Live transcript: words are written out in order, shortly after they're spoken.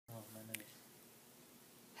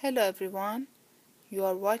Hello everyone, you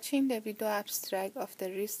are watching the video abstract of the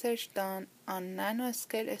research done on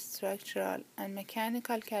nanoscale structural and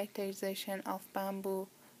mechanical characterization of bamboo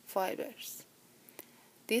fibers.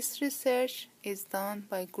 This research is done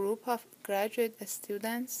by a group of graduate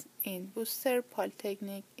students in Worcester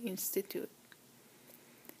Polytechnic Institute.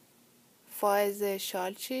 Faezeh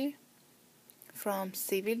Shalchy from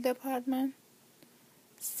Civil Department,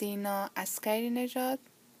 Sina Askarinejad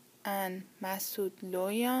and Masoud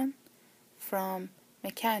Loeian from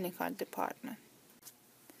Mechanical Department.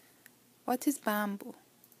 What is bamboo?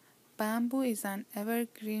 Bamboo is an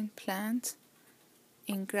evergreen plant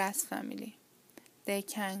in grass family. They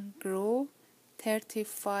can grow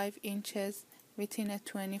 35 inches within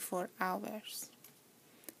 24 hours,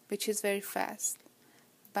 which is very fast.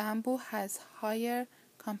 Bamboo has higher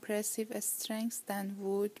compressive strength than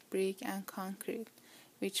wood, brick, and concrete,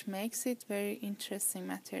 which makes it very interesting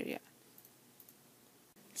material.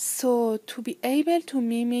 So, to be able to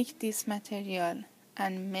mimic this material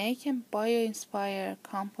and make a bio-inspired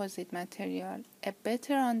composite material, a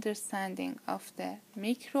better understanding of the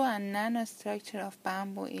micro and nanostructure of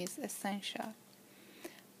bamboo is essential.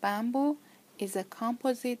 Bamboo is a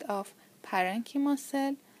composite of parenchyma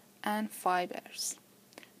cell and fibers.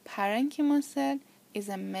 Parenchyma cell is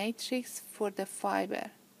a matrix for the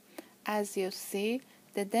fiber. As you see,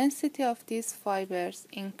 the density of these fibers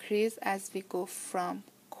increases as we go from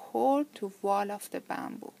core to wall of the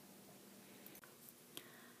bamboo.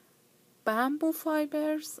 Bamboo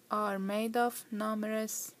fibers are made of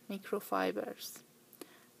numerous microfibers.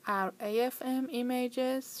 Our AFM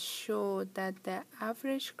images show that the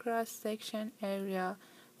average cross-section area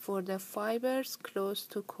for the fibers close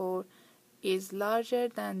to core is larger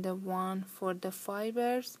than the one for the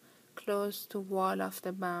fibers close to wall of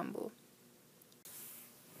the bamboo.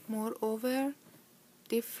 Moreover,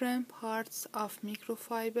 different parts of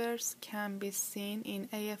microfibers can be seen in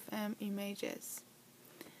AFM images.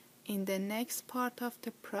 In the next part of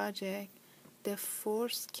the project, the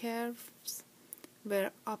force curves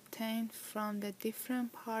were obtained from the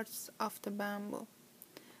different parts of the bamboo.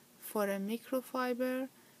 For a microfiber,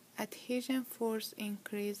 adhesion force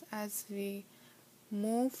increases as we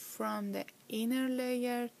move from the inner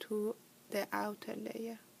layer to the outer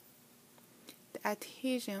layer. The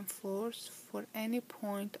adhesion force for any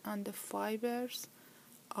point on the fibers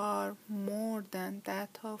are more than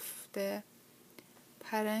that of the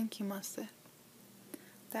parenchyma cell.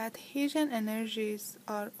 The adhesion energies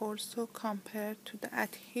are also compared to the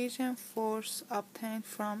adhesion force obtained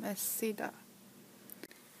from a cedar.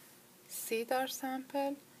 Cedar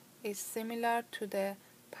sample is similar to the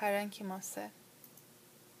parenchyma cell.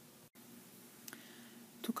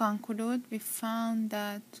 To conclude, we found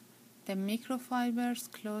that the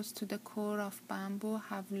microfibers close to the core of bamboo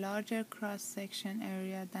have larger cross-section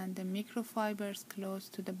area than the microfibers close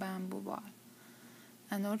to the bamboo wall.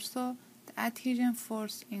 And also, the adhesion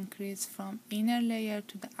force increases from inner layer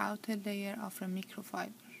to the outer layer of a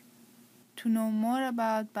microfiber. To know more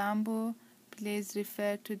about bamboo, please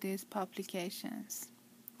refer to these publications.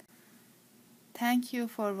 Thank you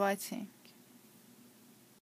for watching.